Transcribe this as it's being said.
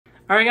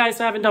All right, guys,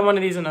 so I haven't done one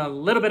of these in a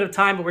little bit of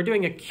time, but we're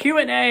doing a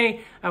Q&A. I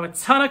have a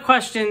ton of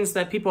questions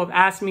that people have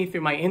asked me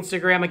through my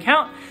Instagram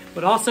account,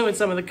 but also in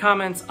some of the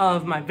comments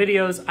of my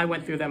videos. I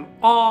went through them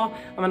all.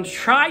 I'm gonna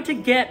try to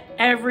get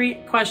every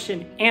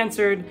question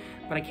answered,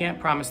 but I can't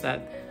promise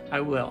that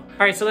I will. All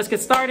right, so let's get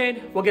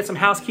started. We'll get some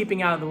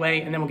housekeeping out of the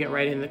way, and then we'll get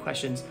right into the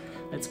questions.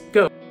 Let's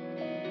go.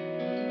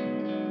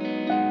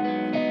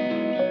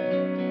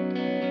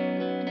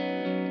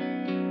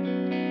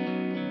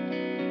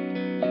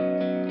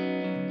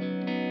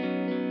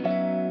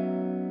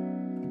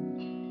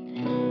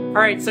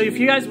 All right, so if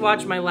you guys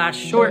watched my last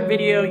short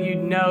video, you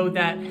know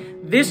that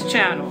this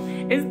channel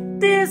is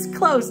this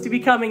close to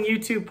becoming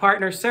YouTube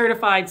Partner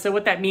Certified. So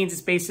what that means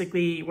is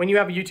basically when you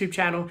have a YouTube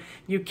channel,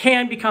 you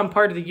can become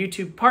part of the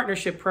YouTube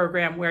Partnership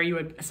Program where you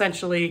would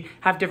essentially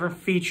have different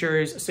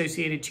features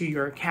associated to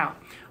your account.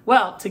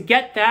 Well, to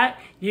get that,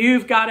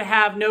 you've got to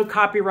have no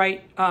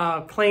copyright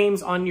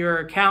claims on your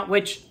account,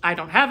 which I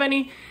don't have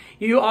any.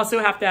 You also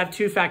have to have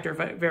two-factor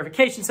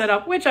verification set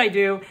up, which I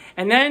do.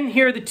 And then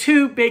here are the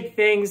two big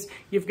things.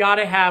 You've got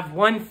to have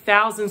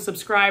 1,000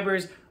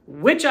 subscribers,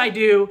 which I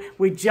do.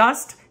 We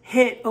just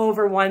hit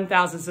over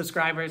 1,000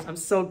 subscribers. I'm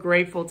so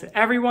grateful to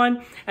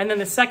everyone. And then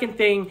the second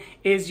thing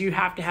is you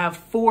have to have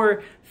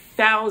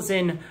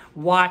 4,000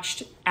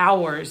 watched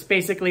hours.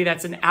 Basically,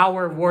 that's an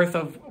hour worth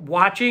of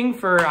watching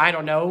for, I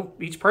don't know,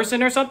 each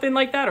person or something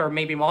like that, or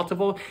maybe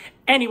multiple.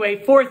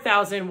 Anyway,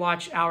 4,000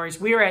 watch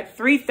hours. We are at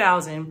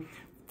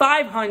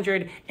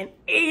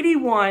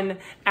 3,581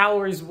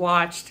 hours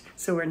watched.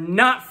 So we're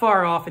not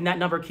far off, and that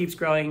number keeps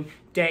growing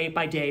day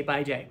by day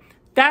by day.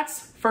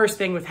 That's first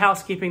thing with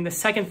housekeeping. The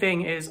second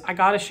thing is I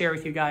gotta share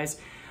with you guys,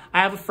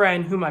 I have a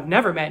friend whom I've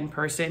never met in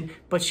person,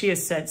 but she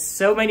has sent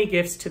so many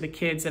gifts to the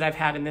kids that I've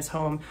had in this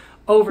home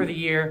over the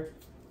year.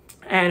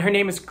 And her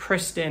name is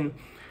Kristen.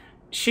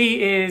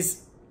 She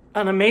is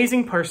an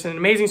amazing person, an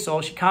amazing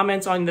soul. She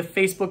comments on the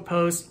Facebook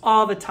posts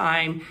all the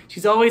time.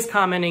 She's always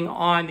commenting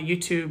on the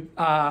YouTube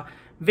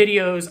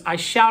videos. I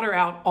shout her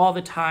out all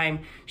the time.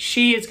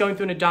 She is going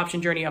through an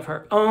adoption journey of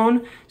her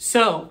own.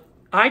 So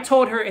I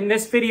told her in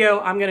this video,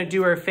 I'm going to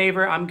do her a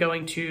favor. I'm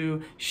going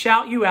to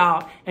shout you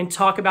out and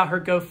talk about her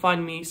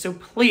GoFundMe. So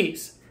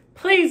please,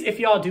 please, if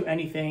y'all do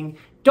anything,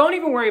 don't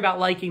even worry about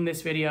liking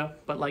this video,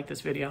 but like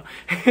this video.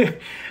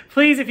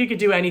 Please, if you could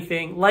do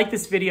anything, like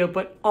this video,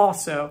 but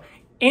also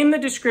in the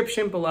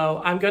description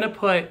below, I'm going to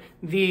put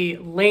the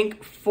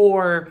link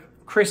for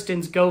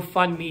Kristen's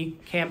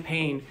GoFundMe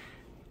campaign.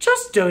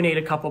 Just donate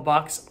a couple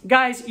bucks.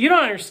 Guys, you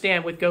don't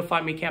understand with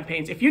GoFundMe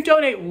campaigns. If you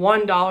donate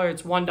 $1,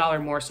 it's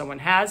 $1 more someone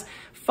has.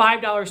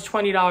 $5,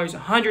 $20,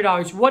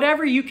 $100,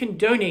 whatever you can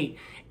donate.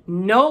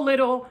 No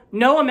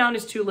amount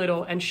is too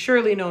little, and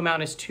surely no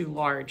amount is too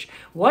large.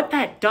 What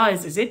that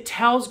does is it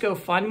tells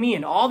GoFundMe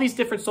and all these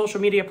different social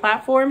media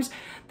platforms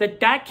that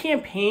that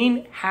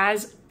campaign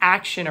has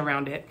action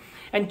around it.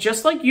 And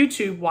just like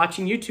YouTube,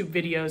 watching YouTube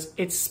videos,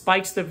 it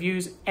spikes the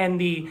views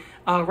and the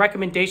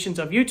recommendations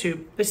of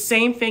YouTube. The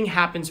same thing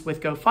happens with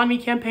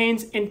GoFundMe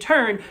campaigns in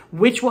turn,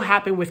 which will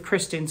happen with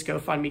Kristen's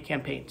GoFundMe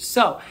campaign.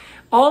 So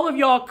all of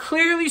y'all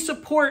clearly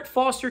support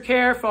foster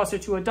care, foster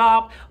to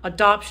adopt,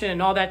 adoption,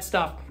 and all that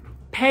stuff.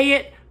 Pay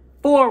it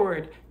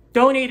forward.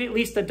 Donate at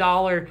least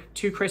 $1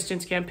 to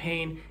Kristen's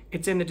campaign.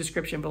 It's in the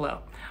description below.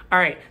 All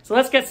right, so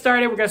let's get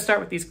started. We're gonna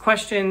start with these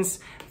questions.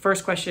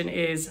 First question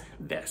is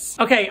this.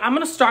 Okay, I'm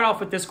gonna start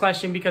off with this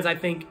question because I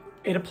think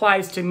it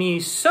applies to me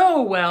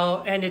so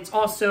well, and it's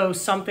also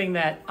something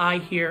that I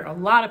hear a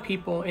lot of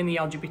people in the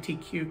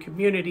LGBTQ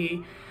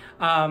community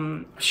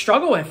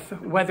struggle with,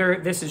 whether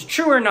this is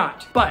true or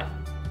not. But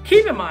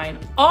keep in mind,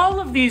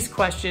 all of these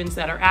questions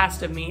that are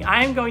asked of me,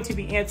 I am going to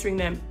be answering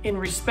them in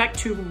respect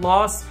to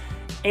Los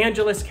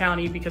Angeles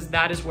County, because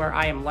that is where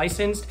I am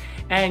licensed.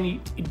 And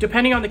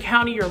depending on the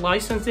county you're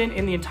licensed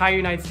in the entire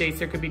United States,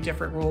 there could be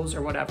different rules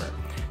or whatever.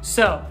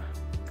 So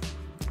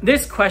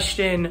this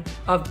question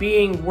of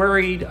being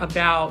worried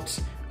about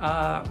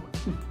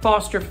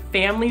foster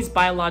families,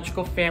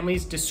 biological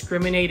families,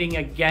 discriminating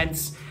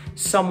against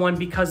someone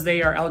because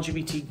they are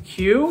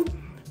LGBTQ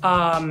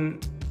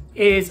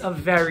is a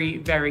very,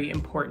 very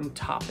important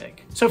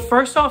topic. So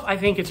first off, I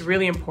think it's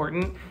really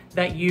important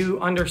that you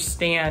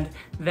understand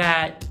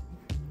that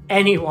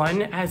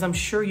anyone, as I'm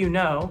sure you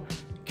know,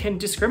 can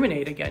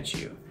discriminate against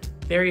you.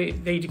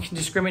 They can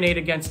discriminate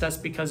against us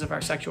because of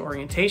our sexual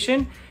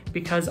orientation,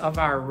 because of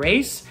our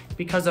race,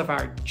 because of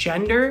our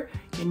gender.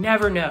 You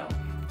never know.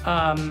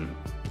 And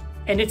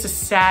it's a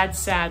sad,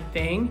 sad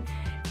thing.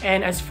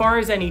 And as far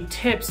as any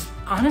tips,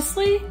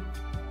 honestly,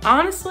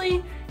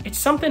 it's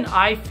something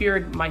I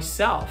feared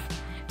myself.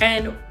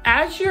 And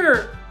as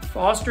you're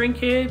fostering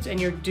kids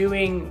and you're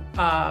doing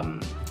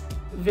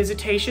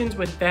visitations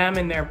with them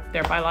and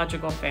their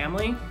biological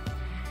family,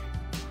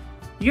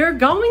 you're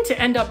going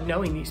to end up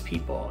knowing these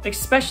people,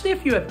 especially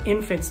if you have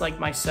infants like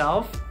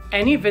myself.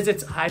 Any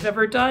visits I've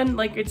ever done,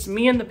 like, it's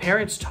me and the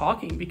parents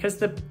talking, because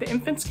the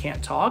infants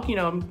can't talk. You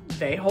know,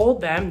 they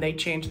hold them, they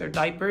change their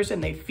diapers,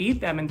 and they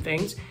feed them and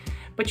things.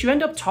 But you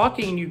end up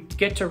talking and you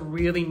get to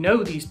really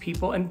know these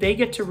people, and they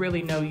get to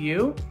really know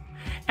you.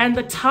 And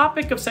the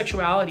topic of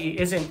sexuality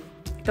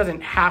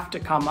doesn't have to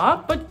come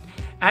up, but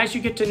as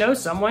you get to know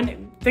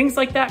someone, things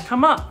like that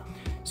come up.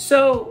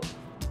 So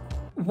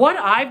what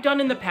I've done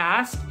in the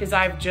past is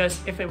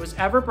if it was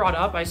ever brought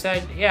up, I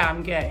said, yeah,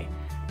 I'm gay.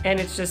 And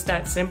it's just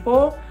that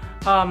simple.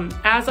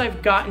 As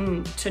I've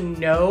gotten to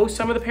know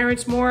some of the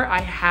parents more,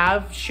 I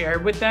have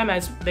shared with them,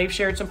 as they've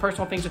shared some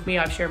personal things with me,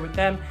 I've shared with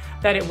them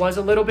that it was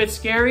a little bit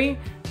scary,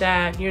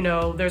 that, you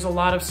know, there's a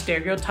lot of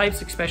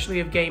stereotypes, especially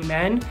of gay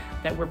men,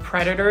 that we're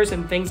predators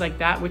and things like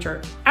that, which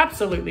are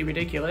absolutely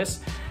ridiculous.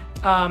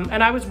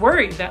 And I was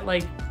worried that,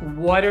 like,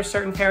 what are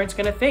certain parents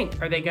gonna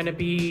think? Are they gonna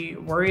be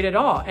worried at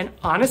all? And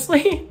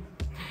honestly,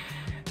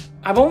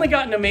 I've only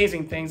gotten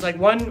amazing things. Like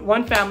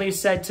one family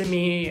said to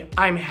me,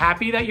 I'm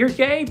happy that you're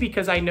gay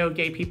because I know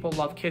gay people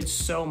love kids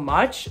so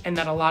much and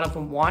that a lot of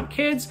them want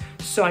kids.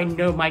 So I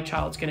know my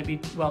child's gonna be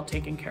well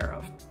taken care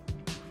of.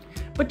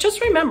 But just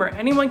remember,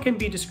 anyone can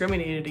be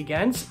discriminated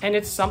against, and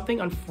it's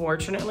something,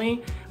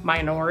 unfortunately,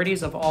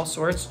 minorities of all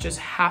sorts just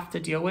have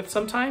to deal with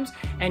sometimes.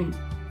 And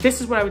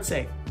this is what I would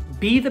say.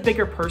 Be the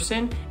bigger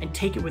person and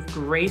take it with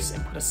grace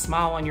and put a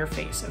smile on your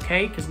face,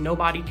 okay? Because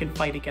nobody can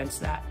fight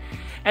against that.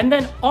 And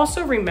then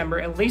also remember,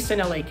 at least in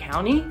LA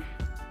County,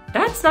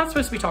 that's not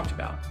supposed to be talked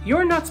about.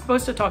 You're not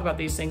supposed to talk about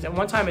these things. And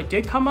one time it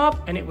did come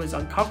up and it was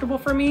uncomfortable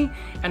for me,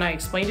 and I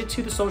explained it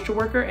to the social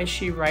worker, and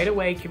she right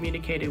away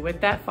communicated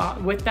with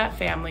that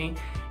family.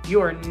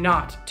 You are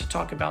not to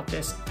talk about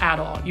this at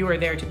all. You are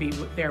there to be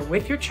there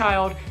with your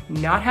child,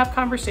 not have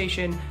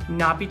conversation,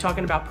 not be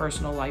talking about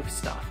personal life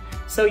stuff.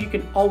 So you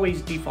can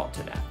always default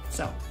to that.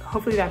 So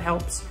hopefully that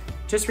helps.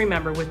 Just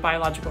remember, with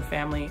biological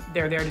family,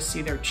 they're there to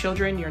see their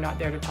children. You're not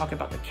there to talk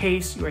about the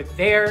case. You are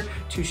there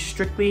to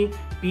strictly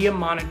be a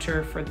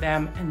monitor for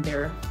them and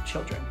their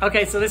children.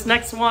 Okay, so this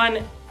next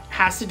one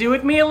has to do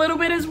with me a little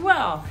bit as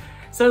well.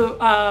 So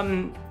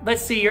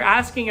let's see, you're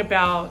asking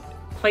about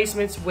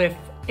placements with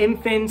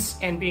infants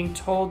and being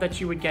told that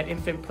you would get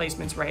infant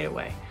placements right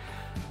away.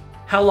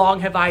 How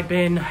long have I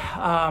been,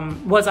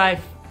 was I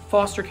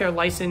foster care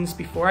licensed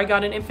before I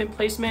got an infant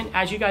placement?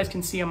 As you guys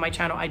can see on my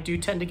channel, I do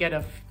tend to get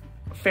a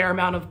fair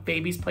amount of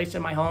babies placed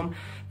in my home.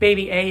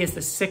 Baby A is the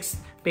 6th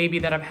baby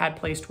that I've had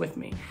placed with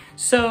me.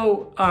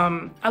 So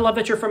I love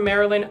that you're from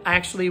Maryland. I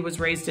actually was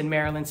raised in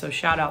Maryland, so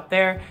shout out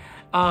there.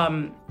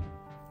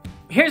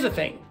 Here's the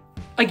thing.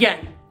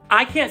 Again,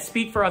 I can't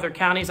speak for other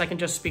counties. I can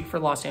just speak for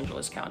Los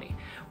Angeles County.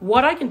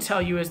 What I can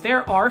tell you is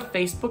there are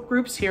Facebook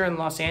groups here in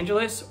Los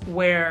Angeles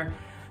where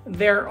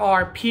there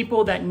are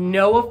people that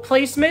know of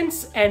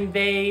placements and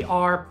they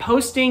are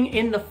posting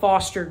in the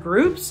foster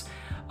groups.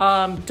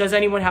 Does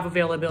anyone have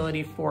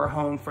availability for a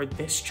home for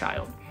this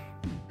child?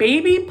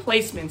 Baby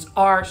placements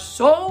are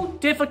so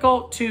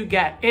difficult to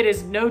get. It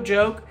is no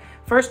joke.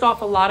 First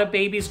off, a lot of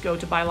babies go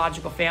to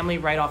biological family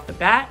right off the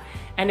bat.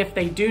 And if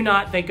they do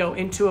not, they go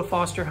into a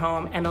foster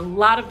home, and a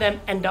lot of them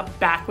end up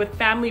back with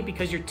family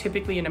because you're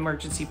typically an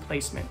emergency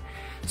placement.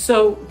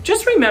 So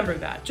just remember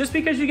that. Just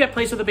because you get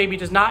placed with a baby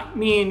does not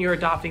mean you're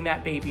adopting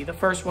that baby. The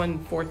first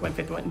one, fourth one,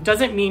 fifth one,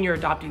 doesn't mean you're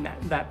adopting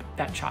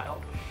that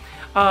child.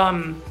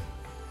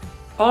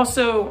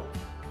 Also,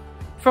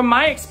 from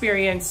my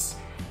experience,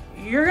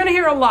 you're gonna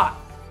hear a lot.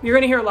 You're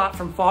gonna hear a lot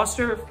from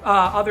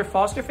other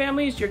foster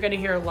families. You're gonna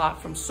hear a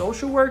lot from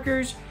social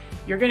workers.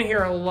 You're gonna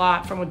hear a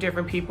lot from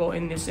different people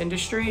in this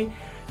industry.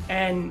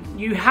 And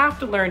you have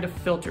to learn to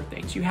filter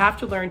things. You have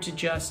to learn to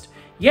just,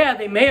 yeah,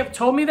 they may have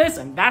told me this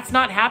and that's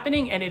not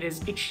happening, and it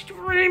is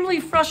extremely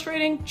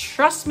frustrating.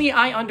 Trust me,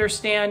 I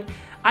understand.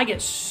 I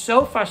get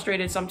so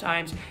frustrated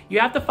sometimes.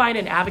 You have to find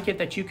an advocate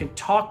that you can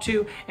talk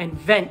to and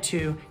vent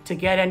to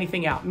get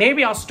anything out.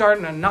 Maybe I'll start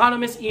an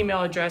anonymous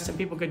email address and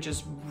people could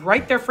just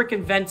write their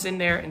freaking vents in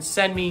there and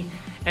send me,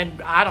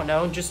 and I don't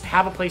know, just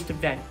have a place to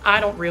vent.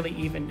 I don't really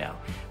even know.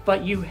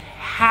 But you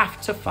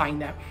have to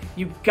find that.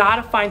 You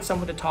gotta find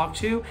someone to talk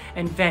to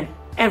and vent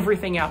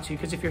everything out to,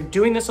 because if you're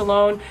doing this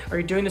alone or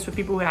you're doing this with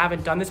people who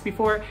haven't done this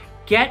before,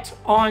 get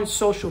on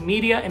social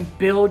media and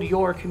build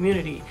your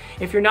community.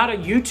 If you're not a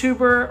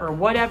YouTuber or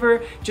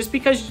whatever, just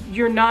because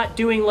you're not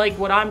doing like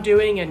what I'm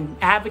doing and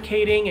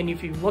advocating, and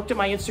if you've looked at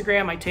my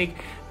Instagram, I take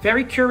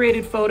very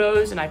curated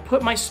photos and I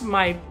put my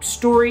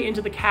story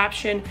into the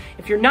caption.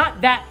 If you're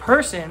not that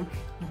person,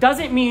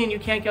 doesn't mean you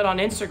can't get on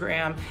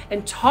Instagram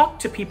and talk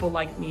to people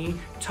like me,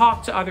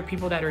 talk to other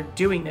people that are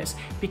doing this,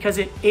 because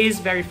it is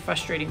very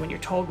frustrating when you're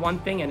told one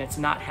thing and it's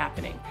not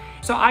happening.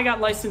 So I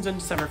got licensed on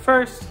December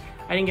 1st.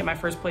 I didn't get my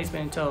first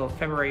placement until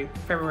February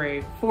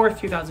 4th,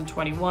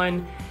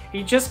 2021.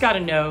 You just gotta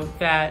know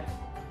that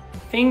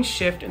things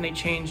shift and they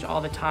change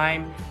all the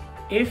time.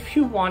 If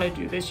you wanna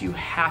do this, you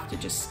have to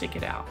just stick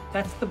it out.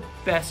 That's the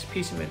best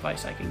piece of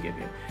advice I can give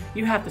you.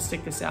 You have to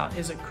stick this out.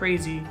 It's a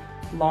crazy,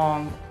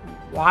 long,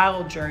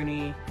 wild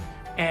journey.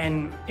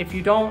 And if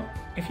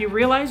you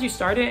realize you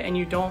started and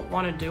you don't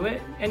wanna do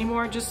it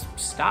anymore, just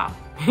stop.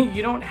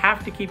 You don't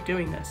have to keep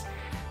doing this.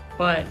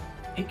 But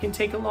it can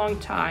take a long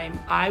time.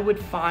 I would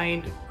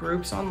find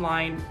groups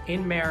online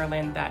in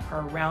Maryland that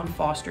are around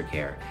foster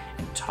care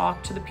and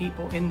talk to the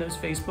people in those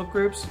Facebook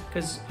groups,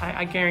 because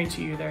I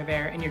guarantee you they're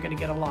there and you're gonna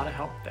get a lot of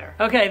help there.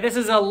 Okay, this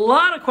is a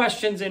lot of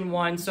questions in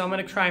one, so I'm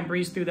gonna try and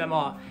breeze through them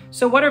all.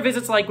 So what are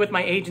visits like with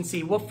my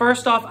agency? Well,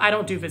 first off, I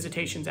don't do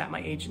visitations at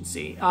my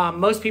agency.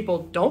 Most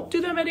people don't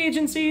do them at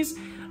agencies.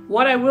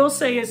 What I will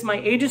say is my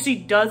agency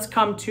does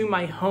come to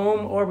my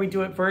home, or we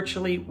do it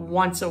virtually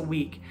once a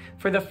week.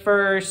 For the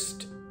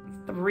first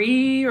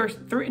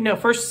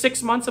first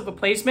 6 months of a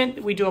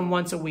placement, we do them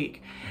once a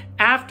week.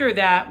 After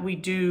that, we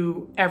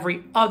do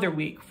every other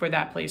week for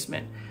that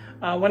placement.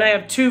 When I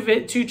have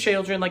two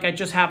children, like I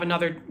just have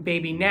another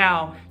baby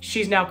now,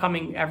 she's now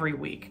coming every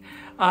week.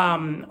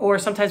 Or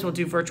sometimes we'll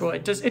do virtual.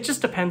 It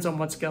just depends on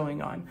what's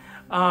going on.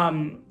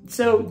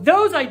 So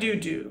those I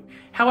do.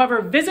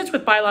 However, visits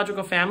with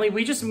biological family,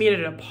 we just meet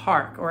at a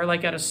park or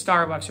like at a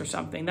Starbucks or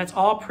something. That's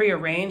all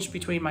prearranged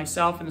between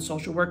myself and the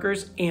social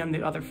workers and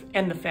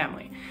the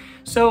family.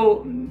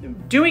 So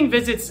doing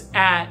visits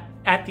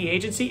at the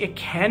agency, it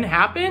can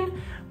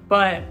happen,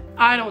 but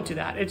I don't do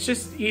that. It's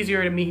just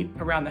easier to meet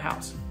around the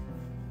house.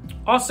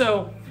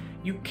 Also,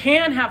 you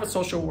can have a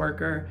social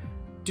worker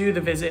do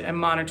the visit and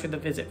monitor the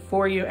visit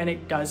for you, and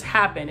it does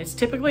happen. It's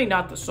typically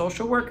not the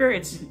social worker.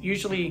 It's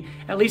usually,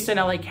 at least in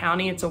LA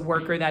County, it's a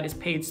worker that is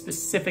paid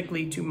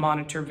specifically to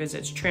monitor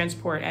visits,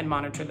 transport, and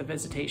monitor the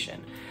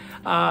visitation.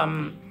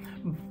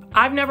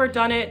 I've never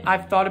done it.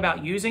 I've thought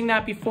about using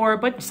that before,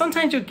 but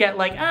sometimes you get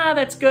like,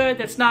 that's good,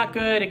 that's not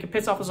good. It can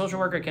piss off a social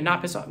worker, it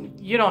cannot piss off,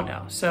 you don't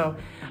know. So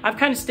I've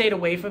kind of stayed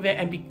away from it,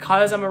 and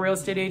because I'm a real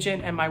estate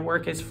agent and my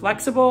work is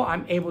flexible,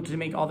 I'm able to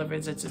make all the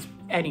visits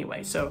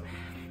anyway. So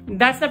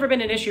that's never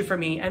been an issue for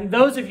me. And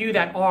those of you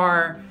that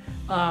are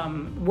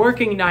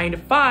working 9 to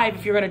 5,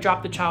 if you're going to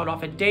drop the child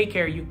off at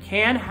daycare, you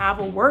can have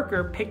a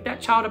worker pick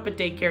that child up at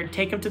daycare,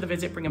 take him to the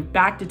visit, bring him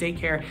back to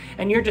daycare,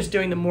 and you're just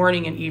doing the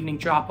morning and evening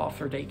drop off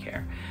for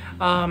daycare.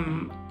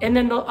 And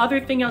then the other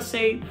thing I'll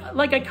say,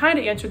 like I kind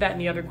of answered that in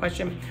the other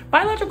question,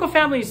 biological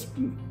families,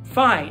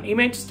 fine. I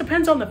mean, it just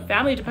depends on the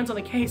family, it depends on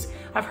the case.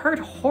 I've heard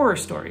horror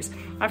stories.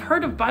 I've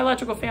heard of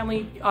biological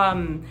family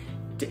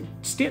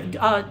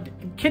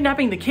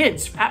kidnapping the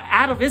kids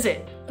at a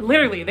visit.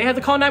 Literally, they had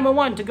to call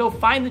 911 to go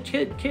find the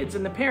kids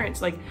and the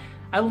parents. Like,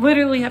 I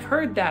literally have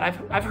heard that.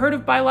 I've heard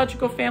of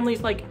biological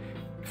families like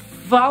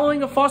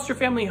following a foster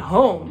family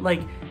home. Like,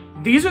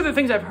 these are the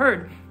things I've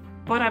heard.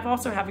 But I've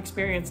also have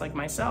experience like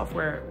myself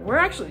where we're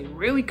actually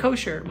really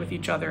kosher with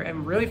each other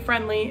and really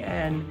friendly,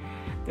 and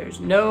there's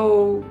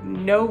no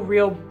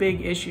real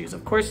big issues.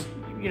 Of course,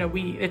 you know,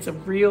 it's a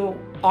real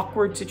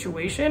awkward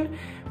situation,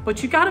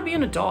 but you gotta be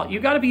an adult. You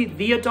gotta be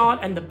the adult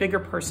and the bigger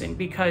person,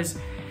 because,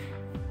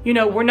 you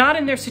know, we're not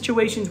in their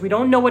situations. We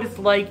don't know what it's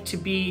like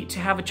to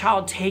have a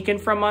child taken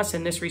from us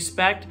in this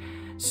respect.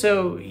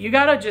 So you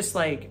gotta just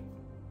like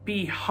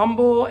be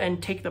humble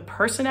and take the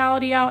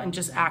personality out and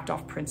just act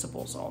off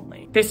principles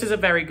only. This is a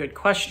very good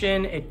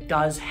question. It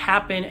does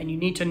happen, and you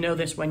need to know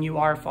this when you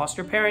are a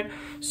foster parent.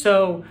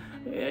 So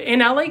in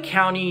LA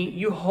County,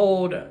 you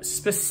hold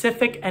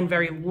specific and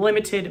very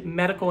limited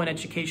medical and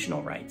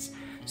educational rights.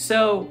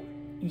 So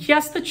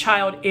yes, the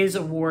child is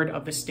a ward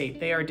of the state.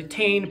 They are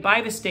detained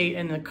by the state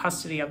and in the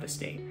custody of the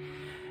state.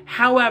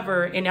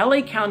 However, in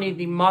LA County,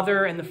 the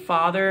mother and the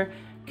father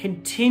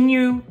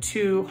continue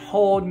to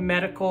hold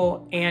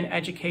medical and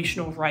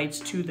educational rights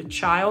to the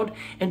child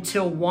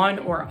until one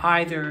or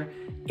either,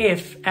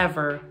 if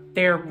ever,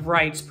 their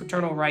rights,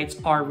 paternal rights,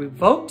 are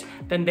revoked,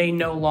 then they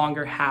no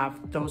longer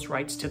have those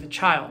rights to the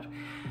child.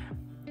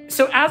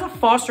 So as a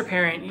foster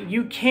parent,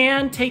 you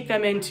can take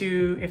them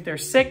into, if they're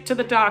sick, to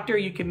the doctor.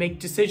 You can make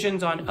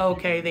decisions on,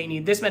 okay, they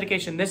need this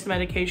medication, this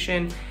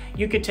medication.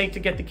 You could take to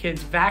get the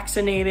kids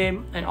vaccinated,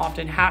 and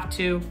often have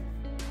to.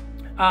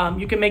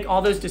 You can make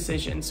all those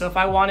decisions. So if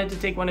I wanted to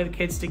take one of the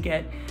kids to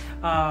get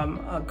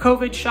a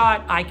COVID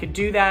shot, I could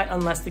do that.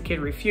 Unless the kid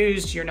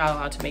refused, you're not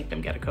allowed to make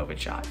them get a COVID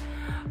shot.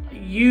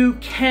 You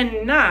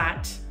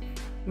cannot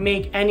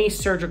make any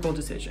surgical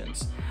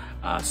decisions.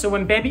 So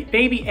when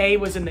baby A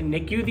was in the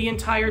NICU the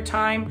entire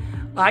time,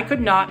 I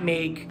could not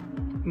make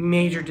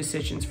major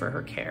decisions for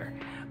her care.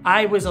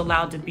 I was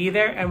allowed to be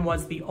there and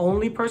was the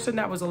only person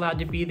that was allowed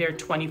to be there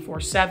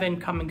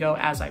 24/7, come and go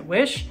as I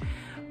wish.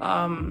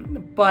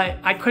 But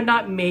I could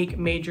not make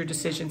major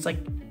decisions. Like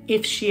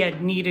if she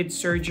had needed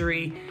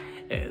surgery,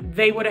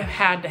 they would have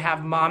had to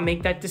have mom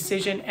make that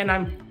decision. And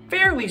I'm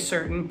fairly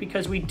certain,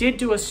 because we did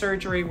do a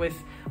surgery with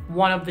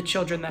one of the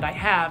children that I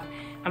have,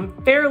 I'm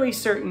fairly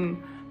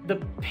certain the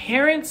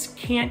parents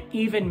can't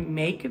even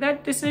make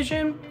that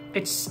decision.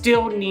 It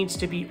still needs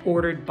to be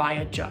ordered by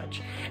a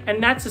judge.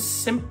 And that's a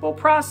simple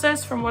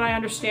process. From what I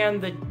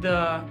understand,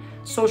 the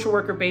social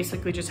worker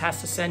basically just has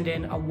to send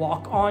in a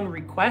walk-on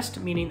request,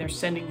 meaning they're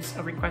sending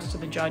a request to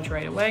the judge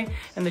right away,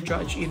 and the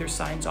judge either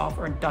signs off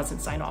or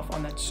doesn't sign off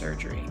on that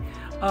surgery.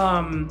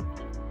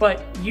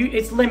 But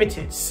it's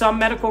limited. Some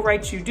medical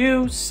rights you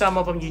do, some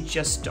of them you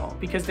just don't,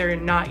 because they're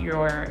not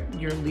your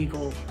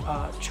legal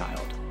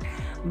child.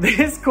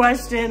 This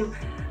question,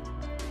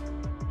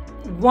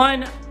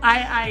 One,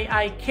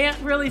 I can't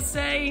really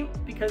say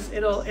because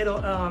it'll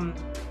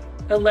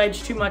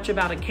allege too much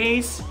about a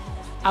case.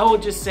 I will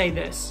just say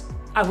this.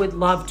 I would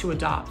love to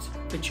adopt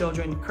the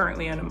children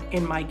currently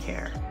in my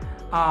care.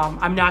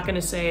 I'm not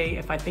gonna say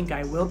if I think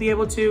I will be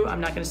able to. I'm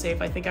not gonna say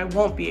if I think I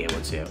won't be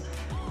able to,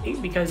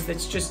 because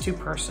it's just too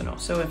personal.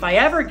 So if I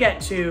ever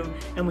get to,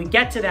 and we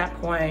get to that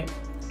point,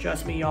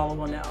 trust me, y'all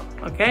will know,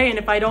 okay? And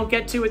if I don't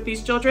get to with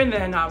these children,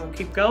 then I will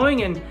keep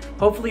going and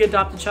hopefully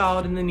adopt a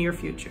child in the near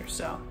future.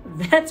 So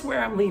that's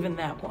where I'm leaving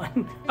that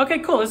one. Okay,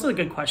 cool, this is a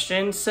good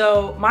question.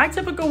 So my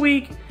typical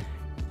week,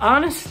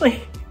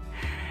 honestly,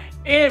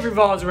 it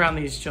revolves around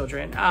these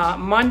children.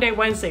 Monday,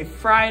 Wednesday,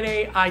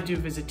 Friday, I do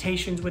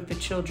visitations with the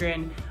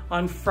children.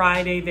 On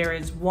Friday, there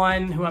is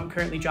one who I'm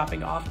currently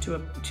dropping off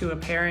to a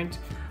parent.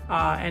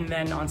 And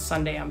then on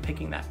Sunday, I'm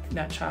picking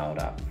that child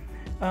up.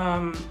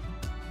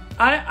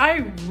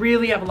 I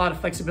really have a lot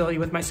of flexibility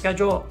with my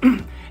schedule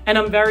and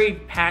I'm very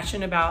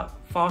passionate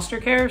about foster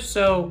care.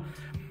 So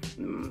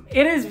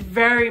it is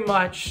very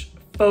much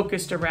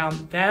focused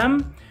around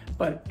them.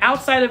 But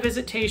outside of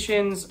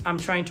visitations, I'm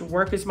trying to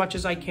work as much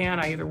as I can.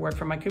 I either work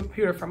from my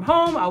computer from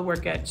home, I'll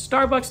work at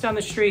Starbucks down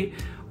the street,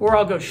 or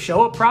I'll go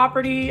show a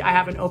property. I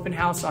have an open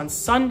house on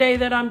Sunday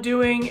that I'm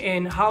doing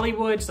in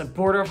Hollywood. It's the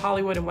border of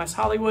Hollywood and West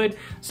Hollywood.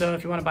 So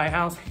if you wanna buy a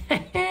house,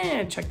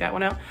 check that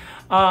one out.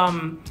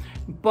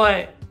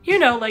 But you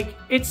know, like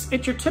it's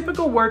your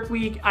typical work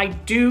week. I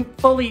do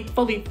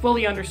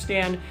fully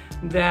understand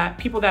that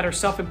people that are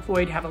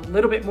self-employed have a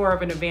little bit more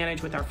of an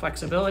advantage with our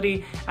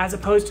flexibility as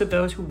opposed to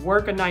those who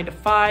work a 9 to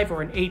 5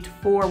 or an 8 to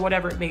 4,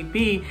 whatever it may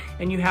be,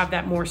 and you have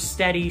that more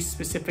steady,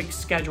 specific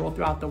schedule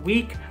throughout the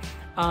week.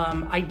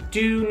 I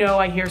do know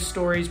I hear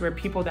stories where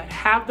people that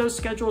have those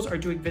schedules are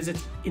doing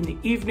visits in the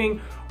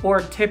evening or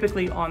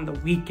typically on the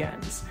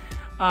weekends.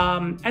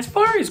 As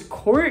far as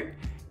court,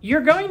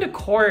 you're going to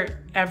court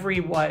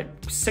every,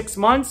 6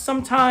 months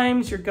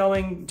sometimes. You're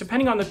going,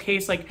 depending on the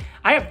case, like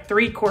I have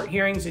 3 court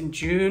hearings in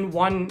June,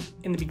 one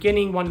in the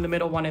beginning, one in the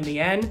middle, one in the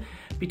end,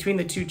 between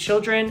the 2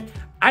 children.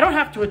 I don't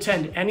have to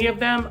attend any of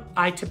them.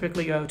 I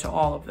typically go to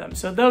all of them.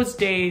 So those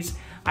days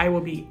I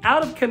will be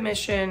out of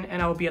commission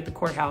and I will be at the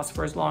courthouse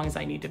for as long as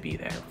I need to be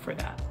there for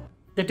that.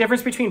 The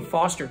difference between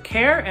foster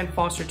care and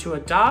foster to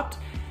adopt,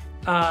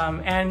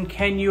 and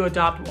can you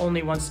adopt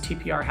only once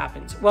TPR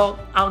happens? Well,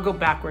 I'll go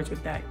backwards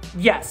with that.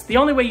 Yes, the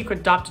only way you could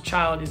adopt a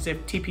child is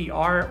if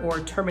TPR or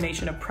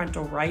termination of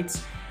parental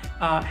rights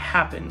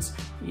happens.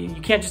 You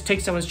can't just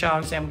take someone's child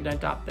and say, I'm gonna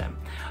adopt them.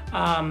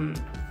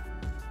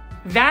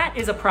 That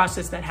is a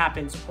process that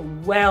happens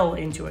well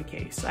into a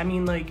case. I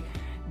mean, like,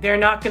 they're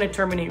not gonna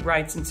terminate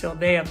rights until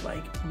they have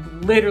like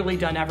literally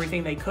done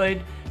everything they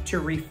could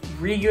to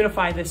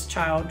reunify this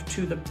child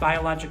to the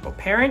biological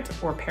parent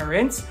or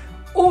parents,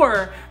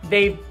 or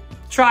they've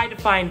tried to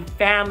find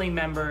family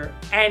member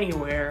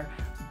anywhere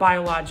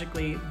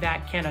biologically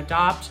that can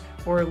adopt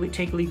or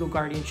take legal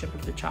guardianship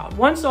of the child.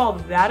 Once all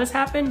of that has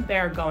happened,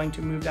 they're going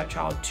to move that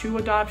child to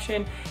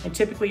adoption. And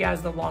typically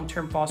as the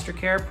long-term foster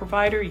care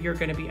provider, you're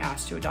gonna be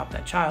asked to adopt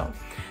that child.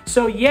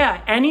 So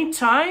yeah,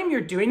 anytime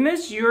you're doing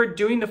this, you're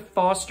doing the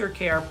foster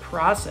care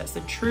process.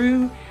 The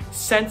true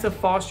sense of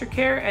foster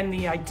care and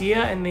the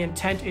idea and the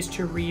intent is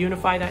to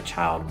reunify that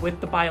child with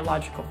the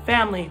biological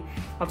family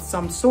of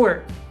some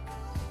sort.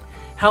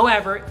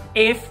 However,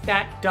 if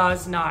that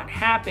does not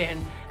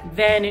happen,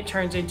 then it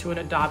turns into an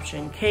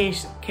adoption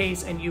case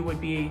and you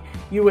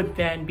would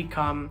then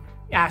become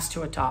asked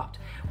to adopt.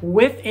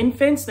 With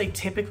infants, they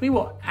typically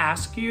will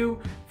ask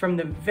you from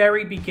the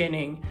very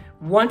beginning,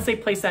 once they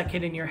place that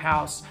kid in your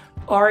house,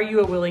 are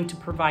you willing to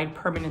provide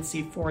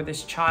permanency for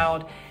this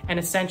child? And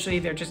essentially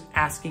they're just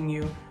asking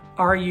you,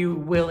 are you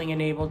willing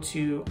and able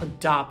to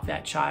adopt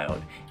that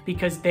child?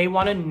 Because they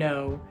want to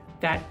know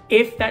that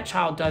if that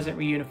child doesn't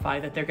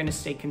reunify, that they're gonna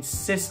stay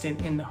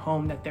consistent in the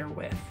home that they're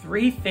with.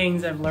 3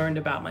 things I've learned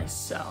about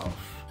myself.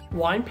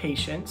 1,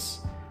 patience.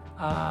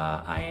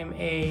 I am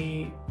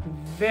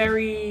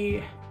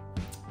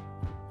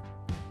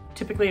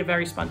typically a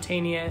very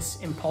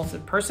spontaneous,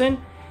 impulsive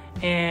person.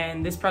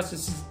 And this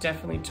process has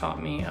definitely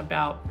taught me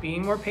about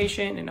being more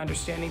patient and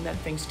understanding that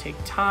things take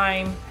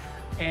time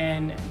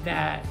and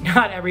that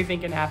not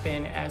everything can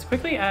happen as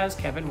quickly as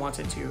Kevin wants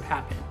it to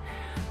happen.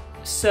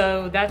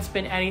 So that's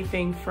been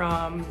anything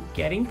from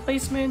getting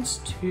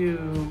placements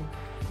to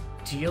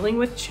dealing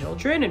with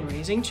children and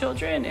raising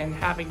children and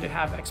having to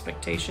have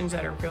expectations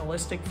that are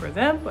realistic for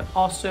them, but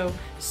also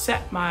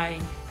set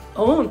my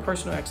own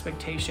personal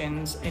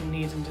expectations and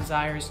needs and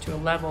desires to a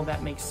level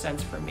that makes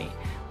sense for me.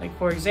 Like,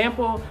 for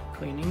example,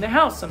 cleaning the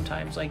house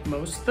sometimes. Like,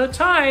 most of the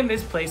time,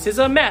 this place is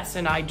a mess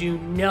and I do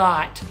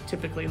not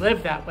typically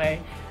live that way.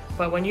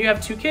 But when you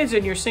have 2 kids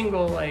and you're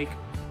single, like,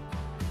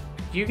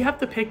 you have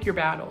to pick your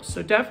battles.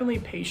 So definitely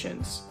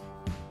patience.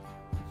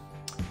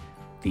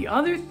 The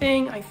other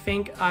thing I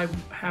think I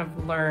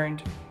have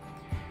learned,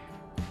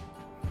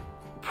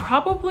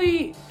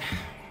 probably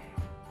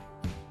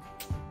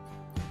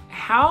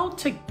how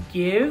to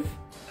give,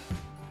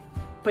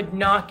 but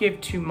not give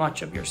too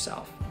much of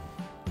yourself.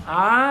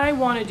 I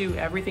want to do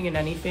everything and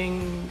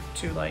anything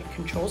to like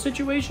control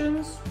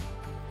situations,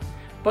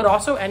 but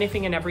also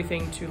anything and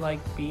everything to like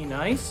be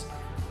nice.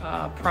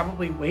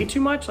 Probably way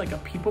too much, like a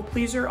people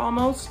pleaser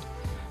almost.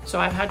 So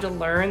I've had to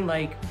learn,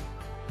 like,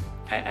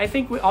 I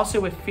think also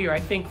with fear, I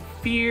think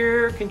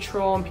fear,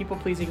 control, and people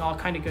pleasing all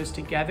kind of goes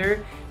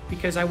together,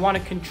 because I want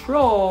to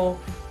control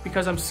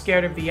because I'm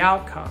scared of the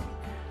outcome.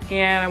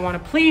 And I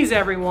want to please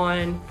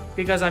everyone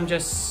because I'm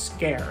just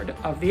scared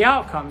of the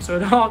outcome. So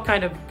it all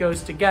kind of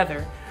goes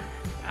together.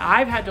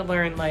 I've had to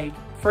learn, like,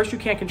 first, you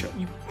can't control,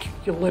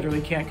 you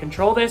literally can't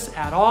control this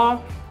at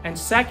all. And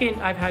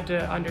second, I've had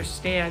to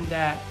understand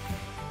that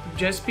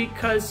just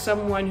because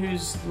someone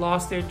who's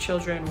lost their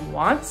children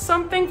wants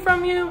something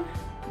from you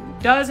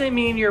doesn't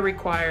mean you're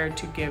required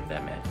to give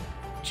them it.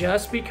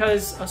 Just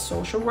because a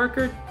social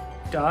worker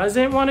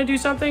doesn't want to do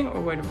something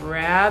or would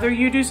rather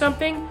you do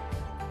something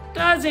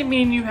doesn't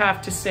mean you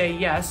have to say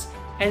yes,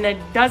 and that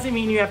doesn't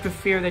mean you have to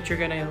fear that you're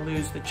going to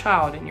lose the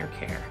child in your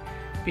care,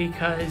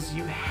 because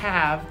you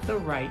have the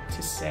right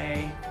to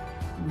say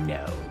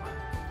no.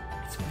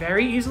 It's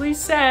very easily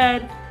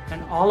said,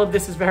 and all of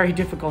this is very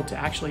difficult to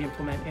actually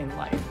implement in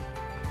life.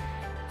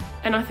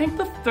 And I think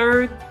the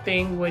third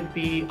thing would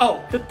be,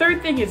 the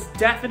third thing is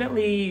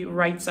definitely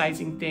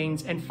right-sizing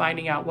things and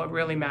finding out what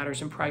really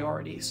matters and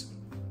priorities.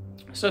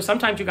 So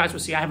sometimes you guys will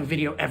see I have a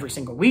video every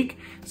single week.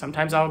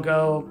 Sometimes I'll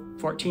go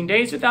 14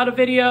 days without a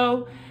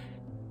video.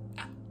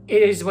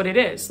 It is what it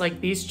is.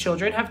 Like, these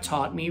children have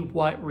taught me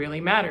what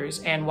really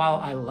matters. And while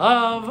I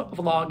love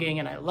vlogging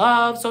and I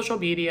love social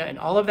media and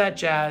all of that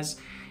jazz,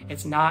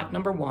 it's not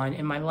number one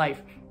in my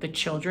life. The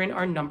children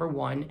are number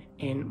one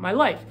in my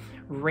life.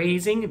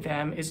 Raising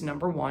them is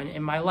number one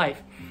in my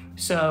life.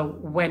 So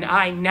when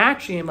I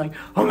naturally am like,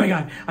 oh my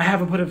God, I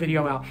haven't put a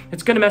video out,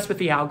 it's gonna mess with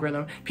the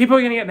algorithm, people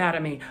are gonna get mad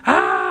at me,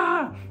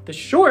 the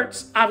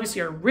shorts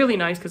obviously are really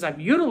nice because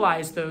I've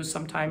utilized those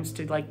sometimes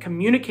to like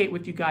communicate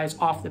with you guys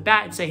off the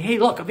bat and say, hey,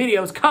 look, a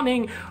video is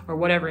coming, or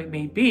whatever it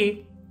may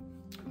be.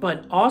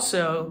 But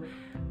also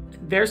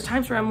there's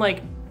times where I'm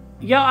like,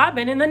 yo, I've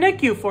been in the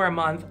NICU for a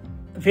month.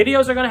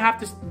 Videos are gonna have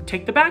to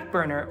take the back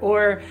burner,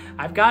 or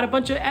I've got a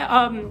bunch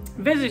of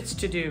visits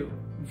to do.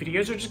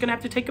 Videos are just gonna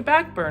have to take a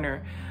back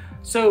burner.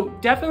 So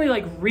definitely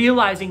like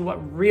realizing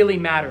what really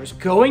matters.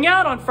 Going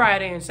out on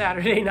Friday and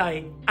Saturday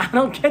night, I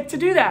don't get to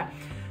do that.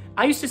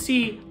 I used to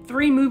see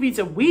 3 movies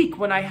a week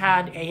when I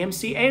had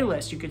AMC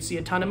A-List. You could see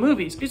a ton of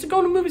movies. I used to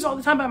go to movies all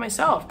the time by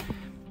myself.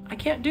 I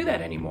can't do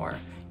that anymore.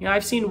 You know,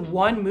 I've seen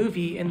 1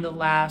 movie in the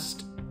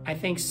last, I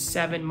think,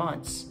 7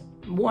 months.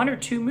 1 or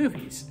 2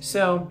 movies.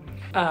 So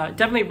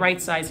definitely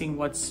right-sizing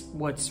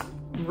what's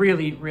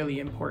really, really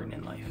important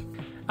in life.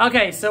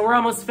 Okay, so we're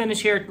almost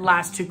finished here.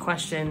 Last 2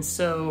 questions.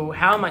 So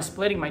how am I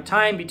splitting my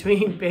time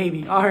between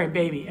baby R and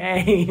baby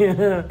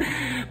A?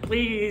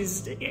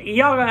 Please,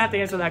 y'all gonna have to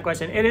answer that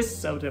question. It is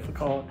so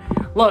difficult.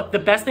 Look, the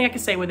best thing I can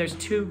say when there's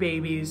 2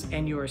 babies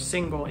and you are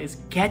single is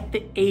get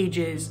the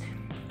ages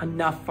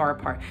enough far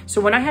apart.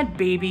 So when I had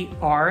baby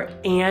R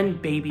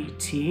and baby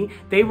T,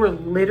 they were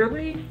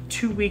literally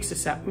 2 weeks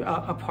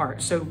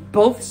apart. So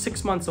both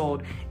 6 months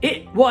old.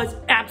 It was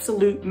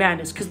absolute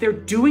madness because they're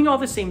doing all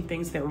the same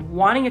things. They're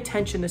wanting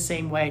attention the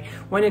same way.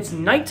 When it's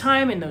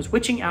nighttime in those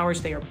witching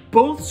hours, they are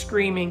both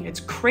screaming. It's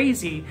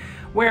crazy.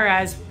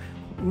 Whereas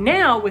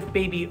now with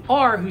baby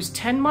R, who's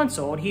 10 months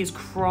old, he's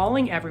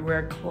crawling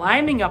everywhere,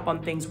 climbing up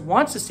on things,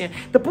 wants to stand.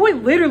 The boy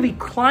literally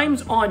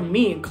climbs on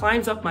me and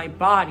climbs up my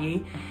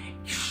body.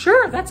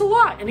 Sure, that's a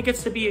lot, and it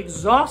gets to be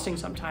exhausting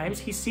sometimes.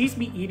 He sees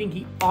me eating,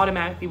 he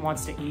automatically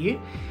wants to eat.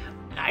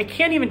 I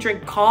can't even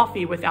drink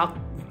coffee without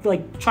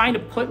like trying to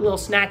put little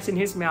snacks in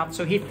his mouth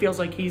so he feels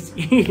like he's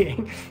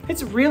eating.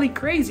 It's really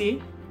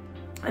crazy.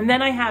 And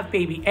then I have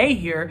baby A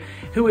here,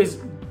 who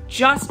is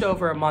just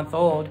over a month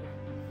old,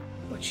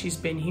 but she's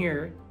been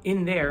here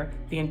in there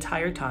the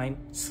entire time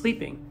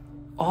sleeping.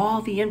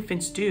 All the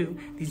infants do,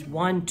 these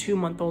 1, 2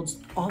 month olds,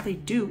 all they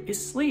do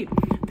is sleep.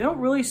 They don't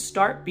really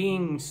start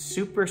being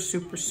super,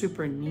 super,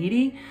 super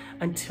needy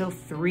until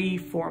 3,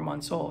 4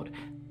 months old.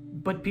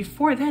 But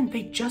before then,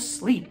 they just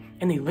sleep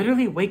and they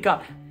literally wake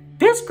up.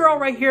 This girl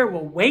right here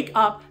will wake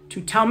up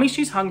to tell me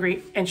she's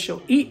hungry and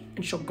she'll eat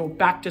and she'll go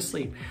back to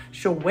sleep.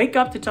 She'll wake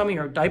up to tell me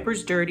her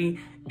diaper's dirty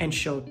and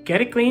she'll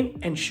get it clean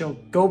and she'll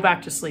go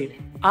back to sleep.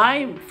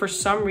 For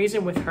some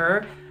reason with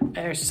her,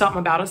 there's something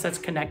about us that's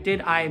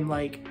connected. I'm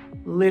like,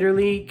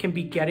 literally can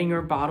be getting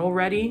her bottle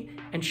ready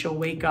and she'll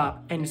wake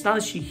up. And it's not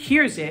that she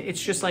hears it,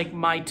 it's just like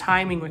my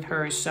timing with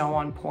her is so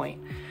on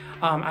point.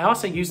 I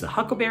also use the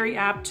Huckleberry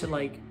app to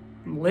like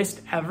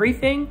list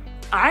everything.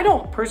 I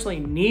don't personally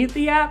need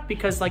the app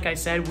because like I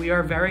said, we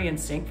are very in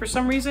sync for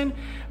some reason,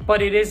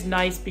 but it is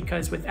nice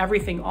because with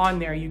everything on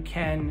there, you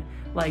can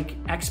like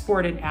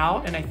export it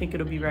out. And I think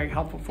it'll be very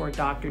helpful for a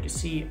doctor to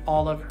see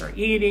all of her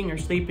eating, her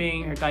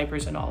sleeping, her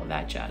diapers, and all of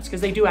that jazz,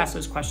 because they do ask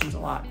those questions a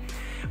lot.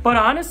 But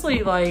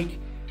honestly, like,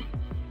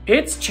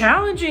 it's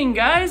challenging,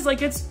 guys.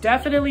 Like, it's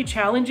definitely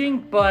challenging,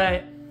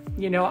 but,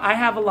 you know, I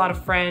have a lot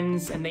of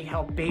friends and they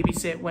help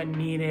babysit when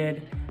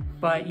needed.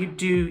 but you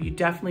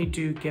definitely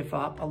do give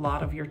up a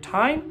lot of your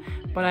time.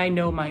 But I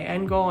know my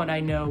end goal, and I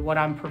know what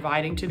I'm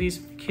providing to these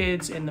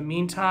kids in the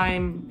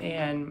meantime.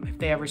 And if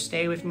they ever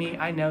stay with me,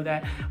 I know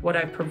that what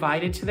I've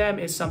provided to them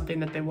is something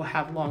that they will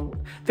have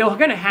they're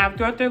gonna have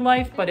throughout their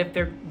life. But if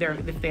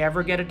they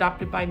ever get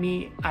adopted by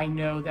me, I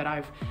know that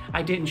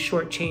I didn't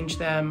shortchange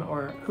them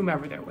or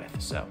whomever they're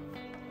with. So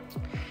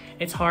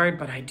it's hard,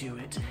 but I do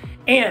it.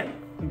 And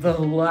the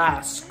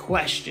last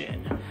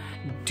question,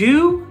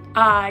 do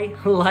I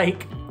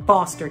like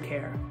foster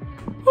care?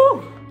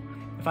 Whew.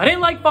 If I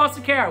didn't like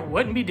foster care, I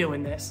wouldn't be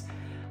doing this.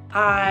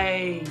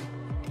 I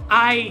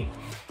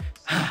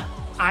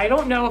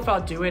don't know if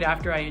I'll do it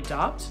after I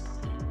adopt.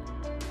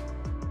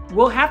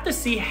 We'll have to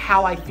see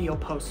how I feel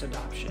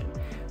post-adoption.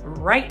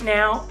 Right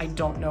now, I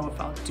don't know if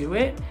I'll do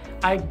it.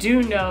 I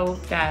do know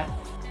that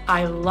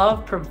I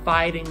love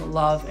providing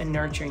love and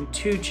nurturing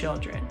to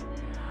children.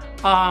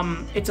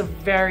 It's a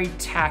very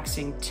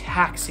taxing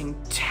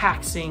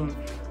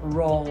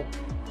role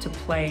to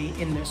play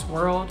in this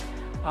world.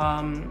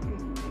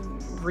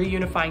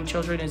 Reunifying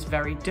children is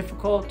very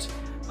difficult.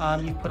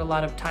 You've put a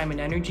lot of time and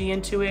energy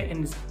into it,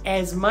 and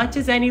as much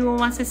as anyone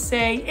wants to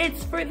say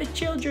it's for the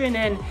children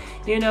and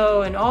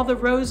and all the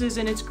roses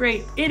and it's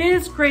great, it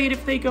is great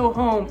if they go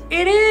home.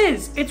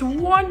 It's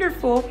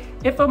wonderful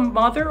if a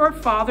mother or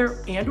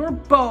father and or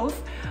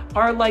both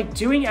are like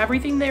doing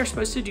everything they're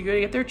supposed to do to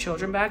get their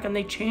children back and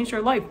they change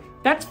their life.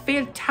 That's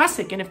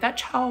fantastic. And if that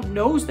child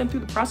knows them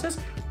through the process,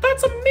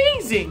 that's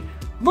amazing.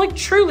 Like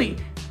truly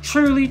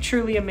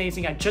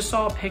amazing. I just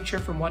saw a picture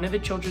from one of the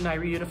children I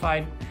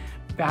reunified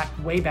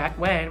way back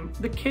when.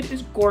 The kid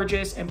is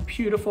gorgeous and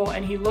beautiful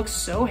and he looks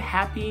so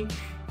happy.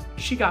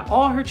 She got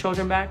all her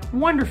children back.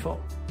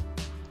 Wonderful.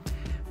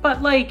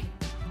 But like,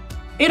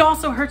 it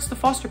also hurts the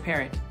foster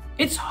parent.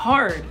 It's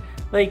hard.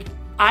 Like,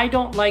 I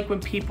don't like when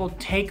people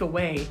take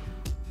away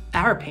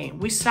our pain.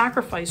 We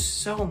sacrifice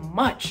so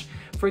much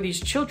for these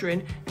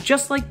children,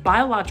 just like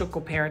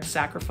biological parents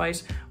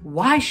sacrifice.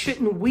 Why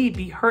shouldn't we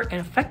be hurt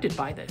and affected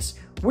by this?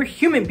 We're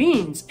human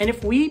beings, and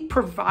if we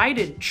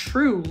provided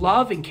true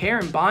love and care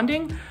and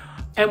bonding,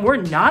 and we're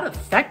not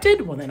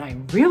affected, well then I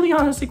really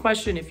honestly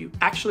question if you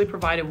actually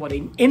provided what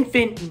an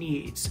infant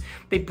needs.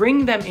 They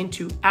bring them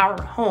into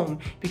our home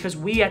because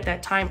we at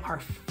that time are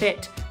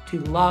fit to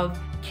love,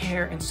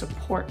 care, and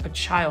support a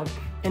child.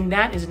 And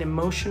that is an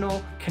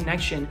emotional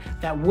connection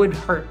that would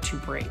hurt to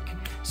break.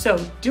 So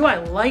do I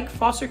like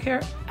foster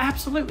care?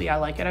 Absolutely, I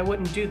like it. I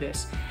wouldn't do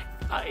this.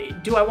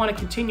 Do I want to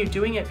continue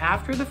doing it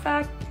after the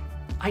fact?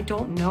 I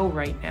don't know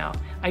right now.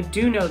 I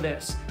do know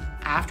this.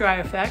 After I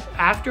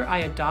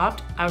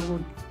adopt, I will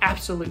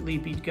absolutely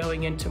be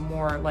going into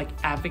more like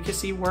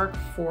advocacy work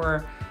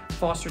for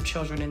foster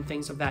children and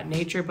things of that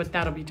nature, but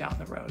that'll be down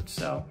the road.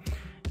 So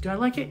do I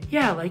like it?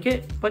 Yeah, I like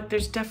it, but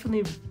there's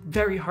definitely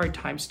very hard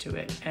times to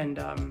it. And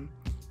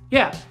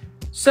yeah,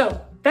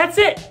 so that's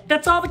it.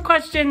 That's all the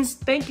questions.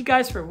 Thank you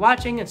guys for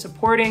watching and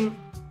supporting.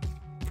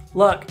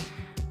 Look,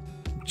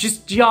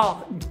 just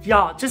y'all,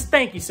 just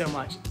thank you so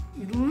much.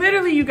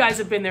 Literally, you guys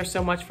have been there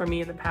so much for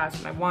me in the past,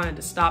 and I wanted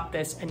to stop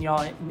this, and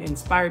y'all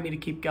inspired me to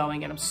keep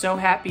going, and I'm so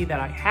happy that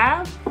I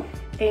have.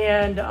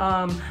 And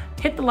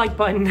hit the like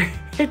button,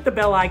 hit the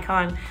bell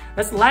icon.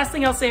 That's the last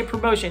thing I'll say at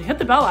promotion. Hit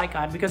the bell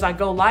icon, because I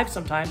go live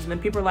sometimes, and then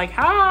people are like,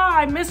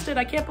 I missed it,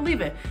 I can't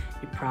believe it.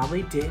 You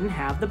probably didn't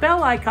have the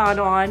bell icon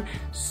on,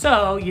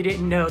 so you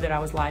didn't know that I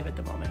was live at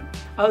the moment.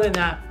 Other than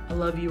that, I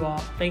love you all.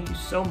 Thank you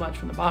so much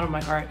from the bottom of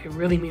my heart. It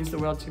really means the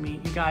world to me.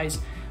 You guys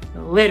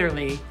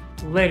literally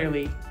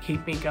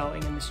keep me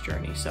going in this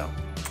journey. So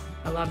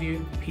I love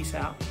you. Peace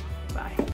out. Bye.